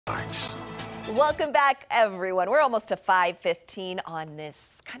Welcome back, everyone. We're almost to 5:15 on this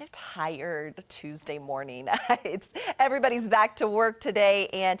kind of tired Tuesday morning. Everybody's back to work today,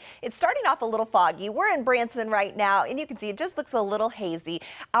 and it's starting off a little foggy. We're in Branson right now, and you can see it just looks a little hazy.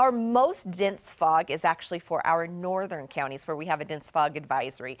 Our most dense fog is actually for our northern counties, where we have a dense fog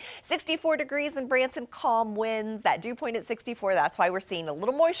advisory. 64 degrees in Branson, calm winds. That dew point at 64. That's why we're seeing a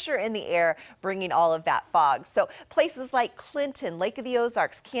little moisture in the air, bringing all of that fog. So places like Clinton, Lake of the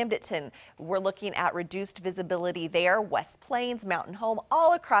Ozarks, Camdenton, we're looking at reduced visibility there. West Plains, Mountain Home,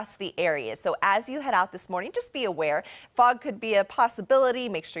 all across the area. So as you head out this morning, just be aware. Fog could be a possibility.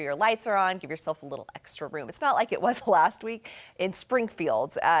 Make sure your lights are on. Give yourself a little extra room. It's not like it was last week in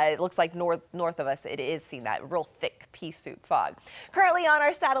Springfield. It looks like north of us, it is seeing that real thick pea soup fog. Currently on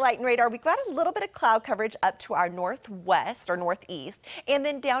our satellite and radar, we've got a little bit of cloud coverage up to our northwest or northeast and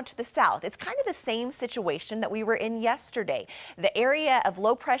then down to the south. It's kind of the same situation that we were in yesterday. The area of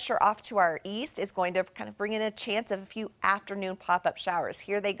low pressure off to our east is going to kind of bring in a chance of a few afternoon pop-up showers.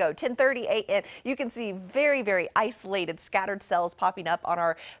 Here they go, 10:30 a.m. You can see very, very isolated scattered cells popping up on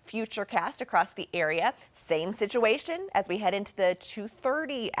our futurecast across the area. Same situation as we head into the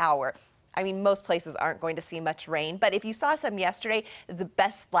 2:30 hour. I mean, most places aren't going to see much rain, but if you saw some yesterday, it's the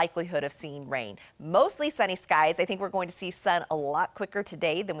best likelihood of seeing rain. Mostly sunny skies. I think we're going to see sun a lot quicker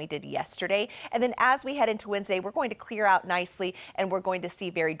today than we did yesterday. And then as we head into Wednesday, we're going to clear out nicely, and we're going to see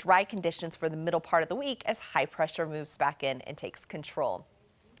very dry conditions for the middle part of the week as high pressure moves back in and takes control.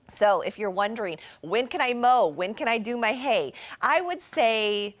 So if you're wondering, when can I mow? When can I do my hay? I would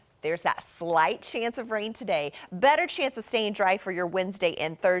say there's that slight chance of rain today. Better chance of staying dry for your Wednesday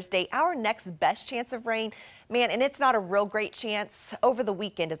and Thursday. Our next best chance of rain, man, and it's not a real great chance, over the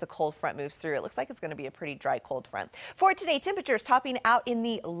weekend as a cold front moves through. It looks like it's going to be a pretty dry cold front. For today, temperatures topping out in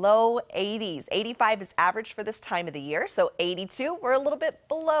the low 80s. 85 is average for this time of the year, so 82, we're a little bit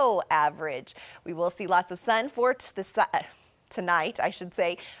below average. We will see lots of sun for tonight, I should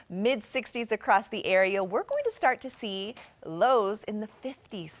say, mid 60s across the area. We're going to start to see lows in the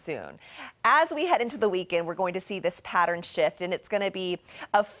 50s soon. As we head into the weekend, we're going to see this pattern shift, and it's going to be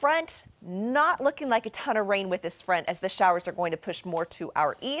a front not looking like a ton of rain with this front as the showers are going to push more to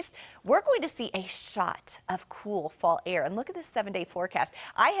our east. We're going to see a shot of cool fall air. And look at this 7-day forecast.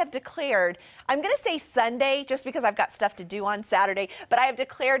 I have declared, I'm going to say Sunday just because I've got stuff to do on Saturday, but I have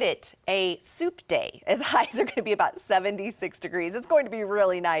declared it a soup day as highs are going to be about 76 degrees. It's going to be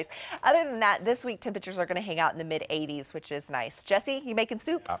really nice. Other than that, this week temperatures are going to hang out in the mid 80s, which is nice. Jesse, you making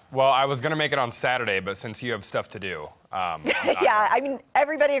soup? Well, I was going to make it on Saturday, but since you have stuff to do. Yeah, I mean,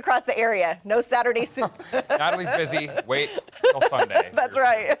 everybody across the area, no Saturday soup. Natalie's busy. Wait till Sunday. That's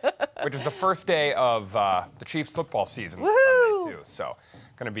right. Which is the first day of the Chiefs football season. Woohoo! Sunday, too. So,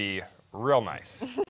 going to be real nice.